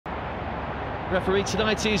Referee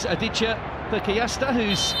tonight is 𝐡𝐚𝐭-𝐫𝐢𝐜,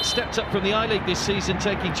 who's stepped up from the I-League this season,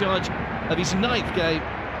 taking charge of his 9th game.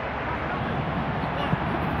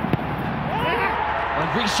 And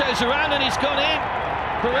reshows around and he's gone in.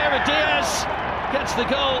 Pereyra Diaz gets the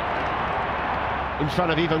goal. In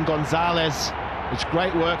front of Airam Gonzalez. It's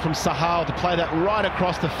great work from Sahal to play that right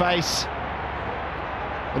across the face.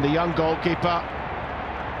 And the young goalkeeper,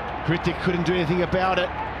 𝐸𝐜 couldn't do anything about it.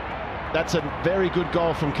 That's a very good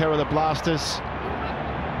goal from Kerala Blasters.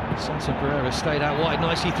 Sanson Pereira stayed out wide,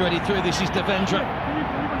 nicely threaded through. This is Devendra.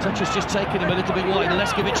 Touch has just taken him a little bit wide, and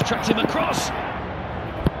𝐸𝐿𝐵𝐵 tracked him across.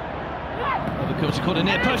 Overcomes caught a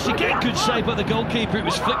near post again. Good save by the goalkeeper. It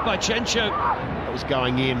was flicked by 𝐛𝐭-𝐭. It was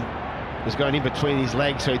going in. It was going in between his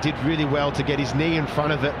legs, so he did really well to get his knee in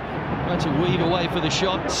front of it. Trying to weave away for the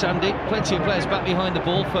shot, Sandy. Plenty of players back behind the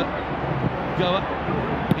ball for 𝐵𝐲.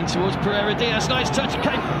 In towards Pereyra Diaz, nice touch.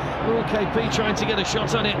 𝐴𝐿 trying to get a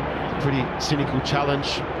shot on it. Pretty cynical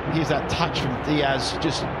challenge. Here's that touch from Diaz,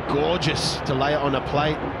 just gorgeous to lay it on a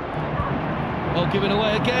plate. Well, given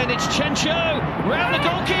away again, it's 𝐛𝐭-𝐭 round the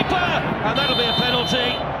goalkeeper, and that'll be a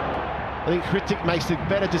penalty. I think 𝐸𝐜 makes the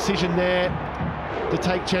better decision there to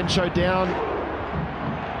take 𝐛𝐭-𝐭 down.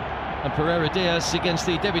 And Pereyra Diaz against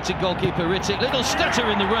the debutant goalkeeper 𝐸𝐜. Little stutter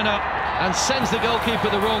in the run-up and sends the goalkeeper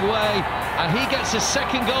the wrong way. And he gets his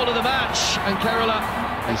 2nd goal of the match. And Kerala...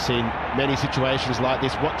 We've seen many situations like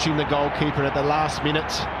this, watching the goalkeeper at the last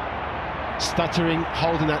minute, stuttering,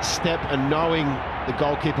 holding that step and knowing the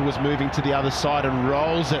goalkeeper was moving to the other side and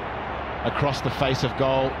rolls it across the face of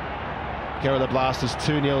goal. Kerala Blasters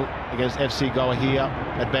 2-0 against FC Goa here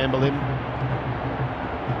at Bambolim.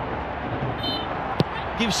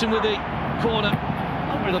 Gibson with the corner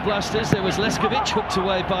for the Blasters. There was 𝐸𝐿𝐵𝐵 hooked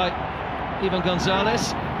away by Airam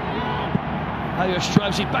Gonzalez. Ayush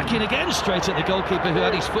drives it back in again, straight at the goalkeeper who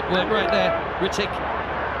had his footwork right there,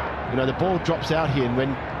 𝐸𝐜. You know, the ball drops out here, and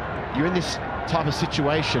when you're in this type of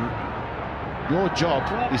situation, your job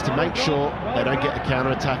is to make sure they don't get a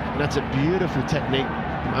counter-attack. And that's a beautiful technique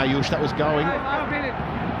from Ayush. That was going.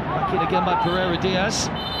 Back in again by Pereyra Diaz.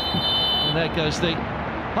 And there goes the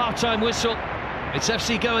half-time whistle. It's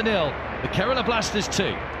FC Goa 0, the Kerala Blasters 2.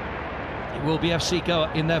 It will be FC Goa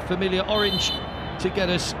in their familiar orange to get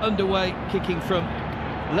us underway, kicking from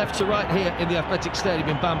left to right here in the Athletic Stadium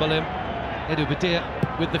in Bambolim.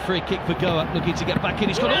 𝐸𝐿𝐵𝐵 with the free kick for Goa, looking to get back in.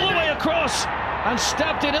 He's gone all the way across and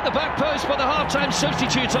stabbed in at the back post by the half-time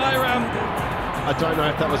substitute, Airam. I don't know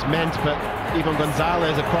if that was meant, but Airam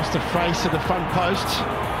Gonzalez across the face of the front post.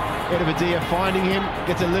 𝐸𝐿𝐵𝐵 finding him,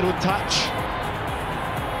 gets a little touch.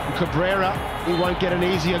 And Cabrera, he won't get an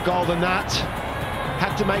easier goal than that.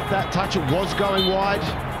 Had to make that touch, it was going wide.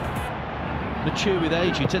 Mature with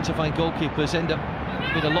age, you tend to find goalkeepers end up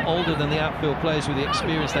being a lot older than the outfield players with the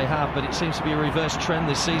experience they have, but it seems to be a reverse trend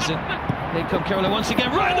this season. Here come Kerala once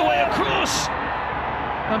again, right the way across!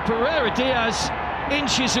 And Pereyra Diaz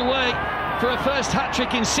inches away for a first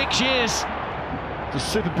hat-trick in 6 years. The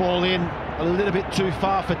super ball in, a little bit too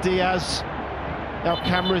far for Diaz. Our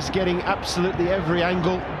camera's getting absolutely every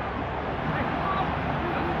angle.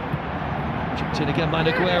 Chipped in again by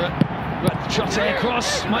𝐴𝐿𝐵𝐵. 𝐶𝐿𝐴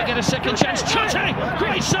across, might get a second chance. 𝐶𝐿𝐴,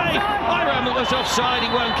 great save! Airam was offside,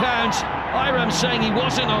 it won't count. Airam saying he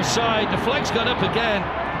wasn't offside, the flag's gone up again.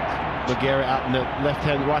 𝐵𝐵𝐵 out in the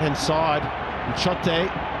left-hand, right-hand side. And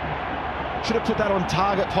𝐶𝐿𝐴 should have put that on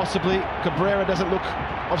target, possibly. Cabrera doesn't look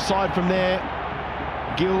offside from there.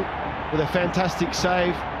 𝐴𝐿 with a fantastic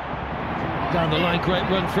save. Down the line, great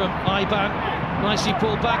run from Airam. Nicely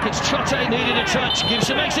pulled back, it's 𝐶𝐿𝐴, needed a touch.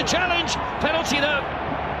 Gibson makes a challenge, penalty though.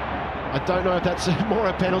 I don't know if that's more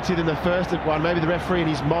a penalty than the first one. Maybe the referee in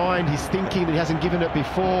his mind, he's thinking that he hasn't given it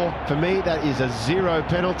before. For me, that is a 0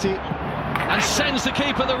 penalty. And sends the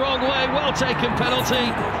keeper the wrong way, well taken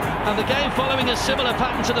penalty. And the game following a similar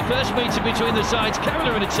pattern to the first meeting between the sides.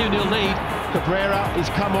 Kerala in a 2-0 lead. Cabrera, he's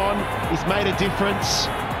come on, he's made a difference.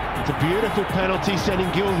 It's a beautiful penalty, sending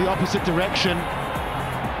𝐴𝐿 the opposite direction.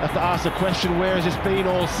 I have to ask the question, where has this been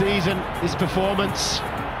all season, this performance?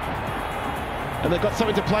 And they've got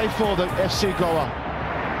something to play for, the FC Goa.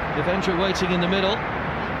 Devendra waiting in the middle.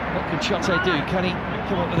 What can 𝐶𝐿𝐴 do? Can he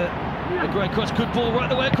come up with a great cross? Good ball right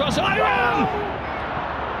the way across. Airam!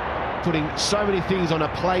 Putting so many things on a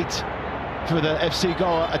plate for the FC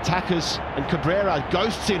Goa attackers, and Cabrera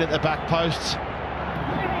ghosts in at the back post.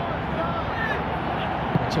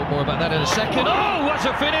 We'll talk more about that in a second. Oh, what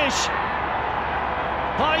a finish!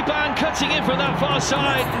 Airam cutting in from that far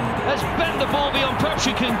side has bent the ball beyond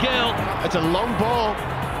𝐴𝐿𝐵𝐵. It's a long ball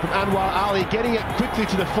from Anwar Ali, getting it quickly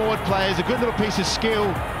to the forward players. A good little piece of skill,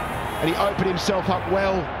 and he opened himself up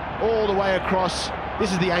well all the way across.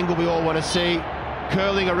 This is the angle we all want to see.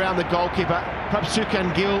 curling around the goalkeeper. Perhaps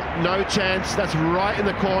𝐚𝐭-𝐭, no chance. That's right in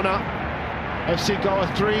the corner. FC Goa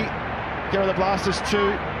 3, Kerala Blasters 2.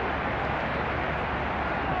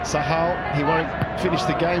 Sahal, he won't finish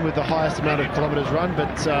the game with the highest amount of kilometres run,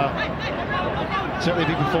 but certainly a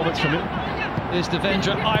big performance from him. Here's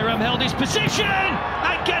Devendra. Airam held his position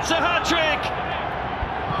and gets a hat-trick.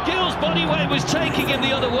 Gill's body weight was taking him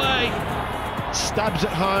the other way. Stabs it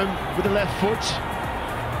home with the left foot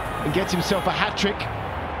and gets himself a hat-trick.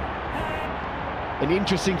 An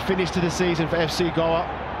interesting finish to the season for FC Goa,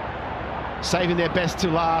 saving their best to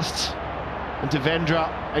last, and Devendra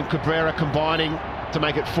and Cabrera combining to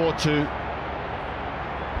make it 4-2.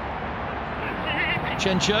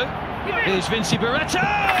 𝐚𝐭. Here's Vinci Barreto.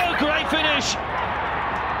 Great finish.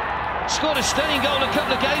 Scored a stunning goal a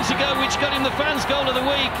couple of games ago, which got him the fans' goal of the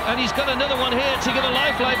week, and he's got another one here to give a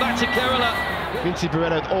lifeline back to Kerala. Vinci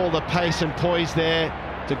Barreto with all the pace and poise there.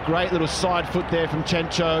 It's a great little side foot there from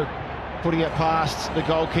𝐚𝐭, putting it past the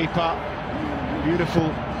goalkeeper. Beautiful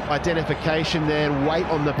identification there, weight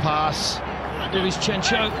on the pass. There is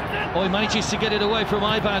𝐚𝐭. Oh, he manages to get it away from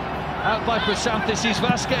Ivan. Out by Prasanth. This is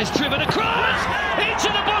Vasquez driven across into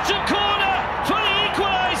the bottom corner for the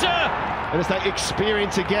equaliser. And it's that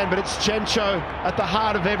experience again, but it's 𝐚𝐭 at the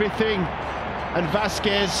heart of everything. And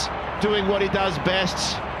Vasquez doing what he does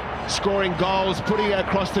best, scoring goals, putting it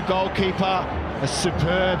across the goalkeeper. A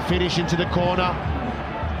superb finish into the corner.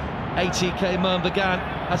 𝐴𝐴-𝐾-𝐵𝐼.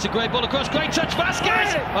 That's a great ball across. Great touch,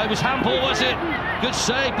 Vasquez! Oh, it was handball, was it? Good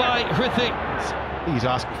save by Hrithik. He's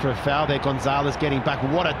asking for a foul there. Gonzalez getting back.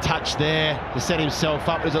 What a touch there to set himself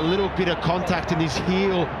up. There's a little bit of contact in his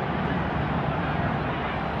heel.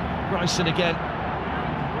 Bryson again.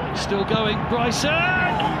 Still going. Bryson!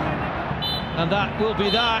 And that will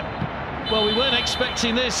be that. Well, we weren't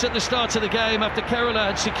expecting this at the start of the game after Kerala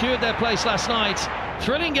had secured their place last night.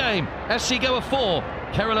 Thrilling game. FC Goa 4,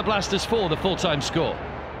 Kerala Blasters 4, the full-time score.